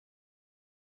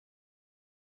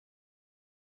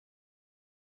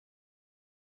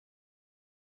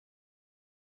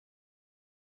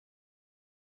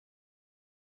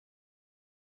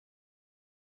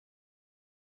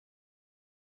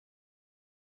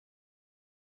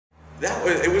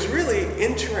it was really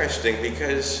interesting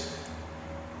because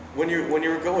when you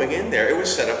were going in there, it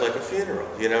was set up like a funeral,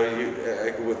 you know,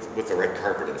 with the red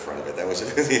carpet in front of it. That was,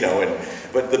 you know,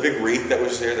 but the big wreath that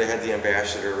was there, they had the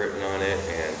ambassador written on it,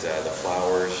 and the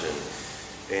flowers,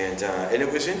 and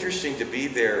it was interesting to be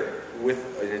there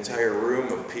with an entire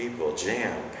room of people,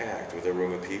 jam-packed with a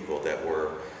room of people that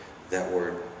were,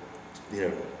 you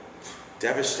know,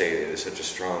 devastated is such a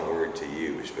strong word to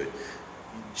use, but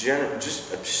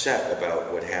just upset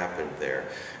about what happened there.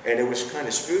 And it was kind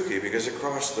of spooky because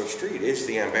across the street is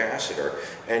the ambassador,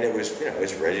 and it was, you know,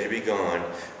 it's ready to be gone,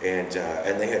 and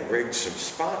they had rigged some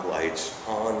spotlights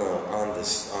on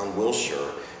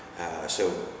Wilshire,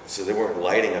 so they weren't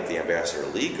lighting up the ambassador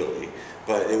legally,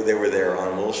 but they were there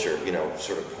on Wilshire, you know,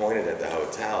 sort of pointed at the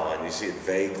hotel, and you see it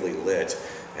vaguely lit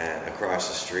across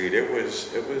the street. It was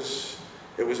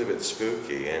a bit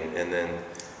spooky, and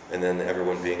then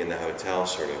everyone being in the hotel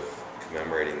sort of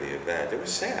commemorating the event. It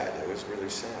was sad. It was really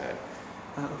sad.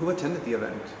 Who attended the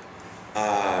event?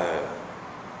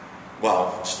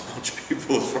 Well, just a bunch of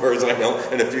people as far as I know,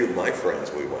 and a few of my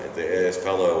friends we went. As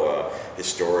fellow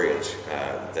historians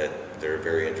that they're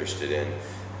very interested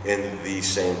in these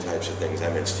same types of things. I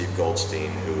met Steve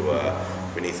Goldstein, who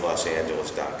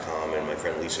BeneathLosAngeles.com, and my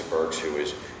friend Lisa Burks, who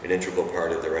is an integral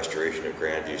part of the restoration of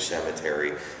Grandview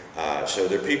Cemetery. So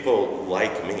there are people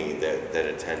like me that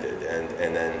attended,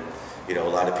 and then, you know, a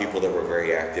lot of people that were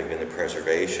very active in the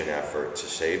preservation effort to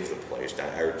save the place.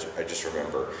 I just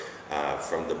remember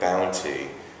from the Bounty,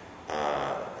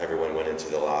 everyone went into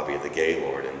the lobby of the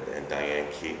Gaylord, and Diane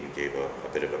Keaton gave a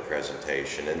bit of a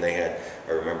presentation, and they had,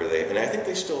 and I think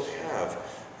they still have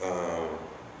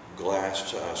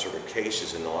glass sort of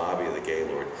cases in the lobby of the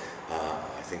Gaylord,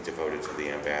 I think devoted to the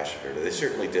ambassador. They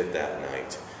certainly did that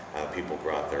night. People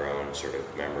brought their own sort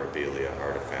of memorabilia,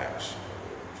 artifacts,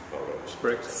 photos.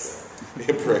 Bricks.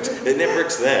 Yeah, bricks. Didn't have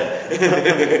bricks then.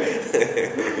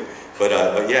 But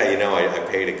yeah, you know, I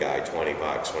paid a guy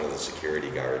 $20, one of the security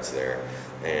guards there,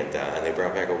 and they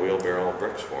brought back a wheelbarrow of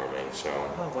bricks for me. So,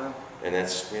 oh wow! And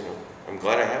that's, you know, I'm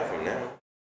glad I have them now.